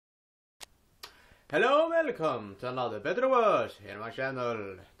Hello, welcome to another Better Words here on my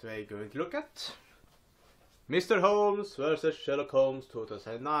channel. Today we're going to look at Mr. Holmes vs. Sherlock Holmes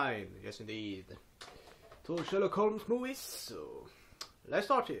 2009. Yes indeed. Two Sherlock Holmes movies, so let's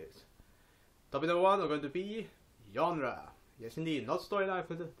start it. Topic number one are going to be genre. Yes indeed, not storyline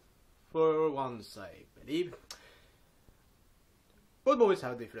for once, I believe. Both movies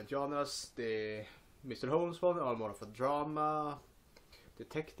have different genres. The Mr. Holmes one are more of a drama,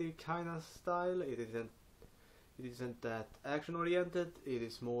 detective kind of style. It isn't that action oriented. It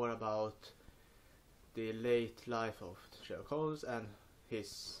is more about the late life of Sherlock Holmes and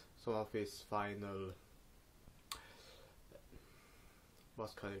some of his final,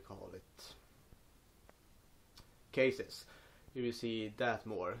 what can you call it, cases. You will see that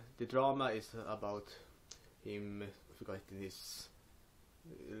more. The drama is about him forgetting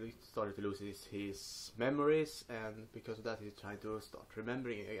started to lose his memories, and because of that he's trying to start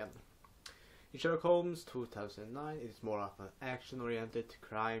remembering again. In Sherlock Holmes 2009 it is more of an action-oriented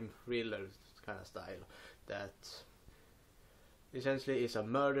crime thriller kind of style that essentially is a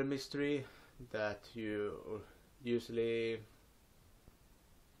murder mystery that you usually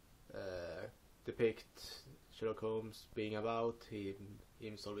depict Sherlock Holmes being about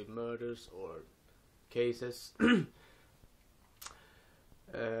him solving murders or cases.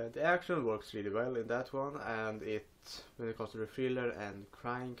 The action works really well in that one, and when it comes to the thriller and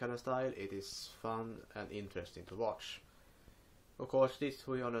crime kind of style, it is fun and interesting to watch. Of course, these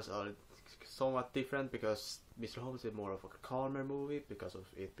two genres are somewhat different because Mr. Holmes is more of a calmer movie because of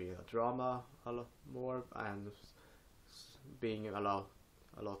it being a drama a lot more and being a lot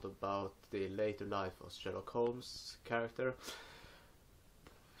about the later life of Sherlock Holmes' character.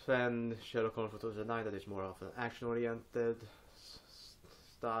 Then Sherlock Holmes 2009 that is more of an action-oriented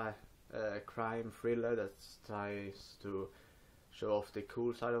crime thriller that tries to show off the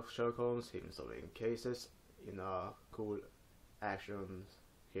cool side of Sherlock Holmes, him solving cases in a cool action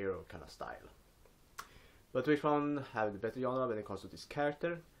hero kind of style. But which one have the better genre when it comes to this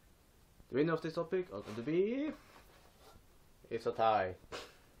character? The winner of this topic are going to be... it's a tie.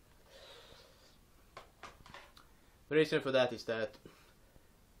 The reason for that is that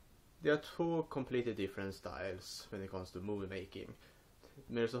there are two completely different styles when it comes to movie making.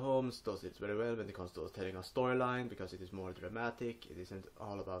 Mr. Holmes does it very well when it comes to telling a storyline because it is more dramatic. It isn't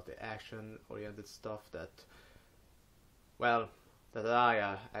all about the action-oriented stuff that I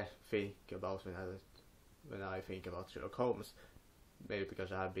think about when I think about Sherlock Holmes. Maybe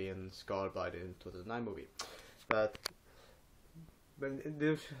because I have been scarred by the 2009 movie. But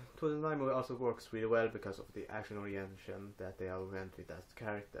the 2009 movie also works really well because of the action orientation that they have went with that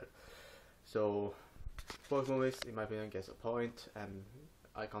character. So both movies, in my opinion, gets a point, and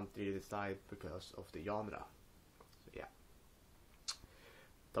I can't really decide because of the genre. So yeah.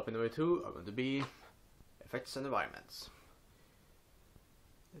 Topic number two are going to be effects and environments.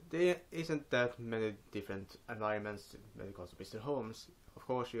 There isn't that many different environments when it comes to Mr. Holmes. Of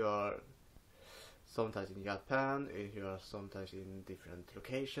course, you are sometimes in Japan, you are sometimes in different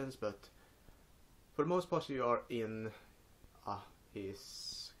locations, but for the most part you are in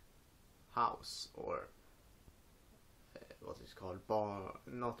his house, or what is called barn,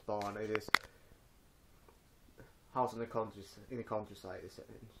 not barn, it is house in the countryside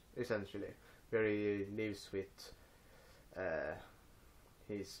essentially, where he lives with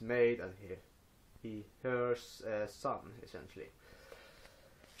his maid and her son essentially.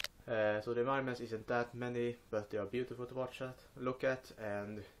 So the environments isn't that many, but they are beautiful to look at,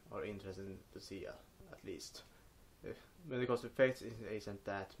 and are interesting to see at least. When it comes to effects, it isn't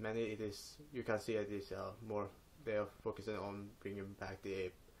that many. It is, you can see it is more, they are focusing on bringing back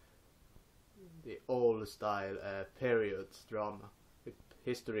the old style period drama, the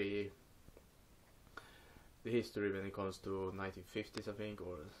history when it comes to 1950s, I think,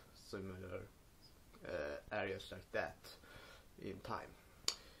 or similar areas like that in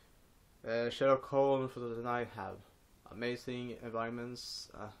time. Sherlock Holmes 2009 have amazing environments,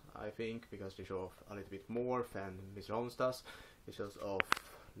 I think, because they show off a little bit more than Mr. Holmes does. It shows off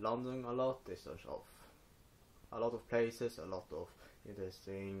London a lot, it shows off a lot of places, a lot of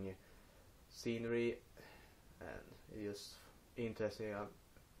interesting scenery, and it's just interesting and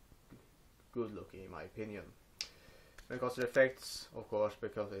good looking in my opinion. When it comes to the effects, of course,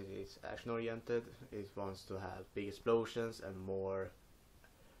 because it is action oriented, it wants to have big explosions and more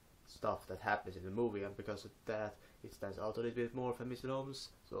stuff that happens in the movie, and because of that it stands out a little bit more from Mr. Holmes.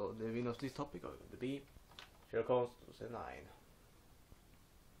 So the winner of this topic are going to be Sherlock Holmes 2009.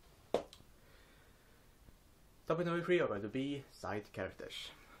 Topic number 3 are going to be side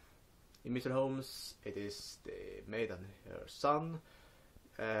characters. In Mr. Holmes, it is the maid and her son,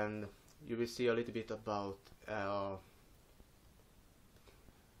 and you will see a little bit about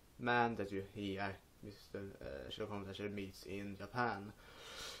man that Mr. Sherlock Holmes actually meets in Japan.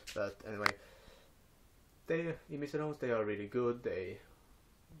 But anyway, in Mr. Holmes they are really good. The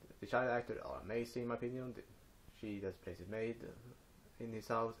child actors are amazing in my opinion. She that plays it maid in his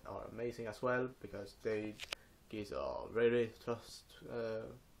house are amazing as well, because they give a very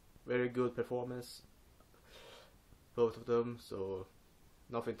good performance, both of them, so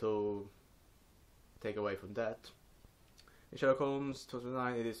nothing to take away from that. In Sherlock Holmes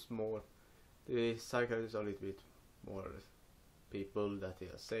 2009 it is more, the side characters are a little bit more people that he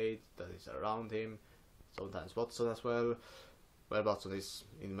has said, that is around him, sometimes Watson as well. Well, Watson is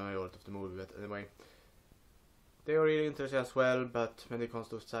in the majority of the movie, but anyway. They are really interesting as well, but when it comes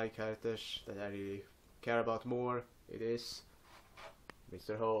to side characters that I really care about more, it is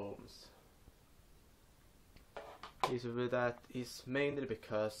Mr. Holmes. That is mainly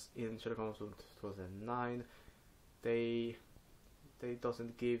because in Sherlock Holmes 2009 they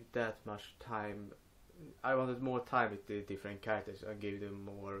doesn't give that much time. I wanted more time with the different characters and give them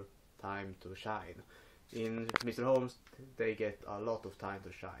more time to shine. In Mr. Holmes they get a lot of time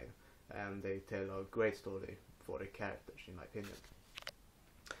to shine, and they tell a great story for the characters in my opinion.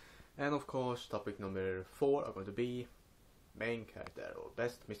 And of course topic number 4 are going to be main character or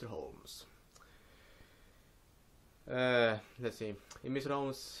best Mr. Holmes. Let's see. In Mr.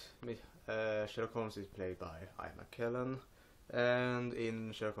 Holmes, Sherlock Holmes is played by Ian McKellen, and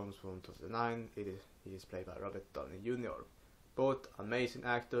in Sherlock Holmes from 2009 he is played by Robert Downey Jr. Both amazing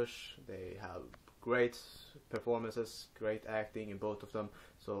actors. They have great performances, great acting in both of them,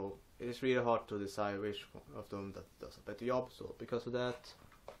 so it is really hard to decide which of them that does a better job. So because of that,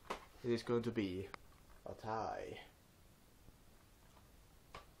 it is going to be a tie.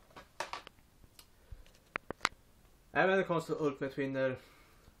 And when it comes to Ultimate Winner,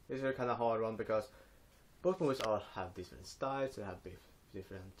 it's a kind of hard one, because both movies have different styles, they have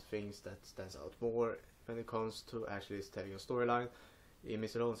different things that stands out more when it comes to actually telling a storyline. In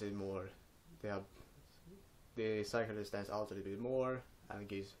Mr. Holmes is more, the cycle stands out a little bit more and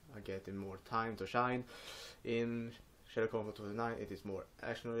get him more time to shine. In Sherlock Holmes 2009 it is more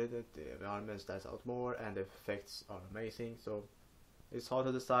action related, the environment stands out more and the effects are amazing, so it's hard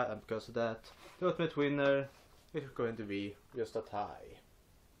to decide, and because of that the Ultimate Winner is going to be just a tie.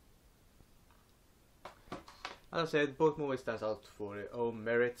 As I said, both movies stand out for their own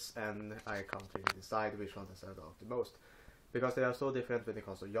merits, and I can't really decide which one stands out the most, because they are so different when it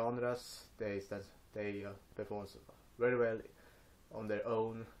comes to genres. They perform very well on their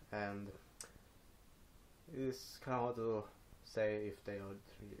own, and it's kind of hard to say if they are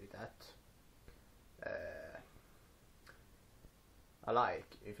really that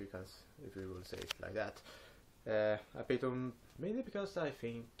alike, if you will say it like that. I picked them mainly because I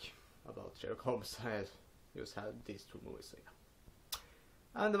think about Sherlock Holmes. I just had these two movies, so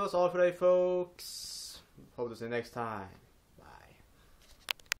yeah. And that was all for today, folks. Hope to see you next time.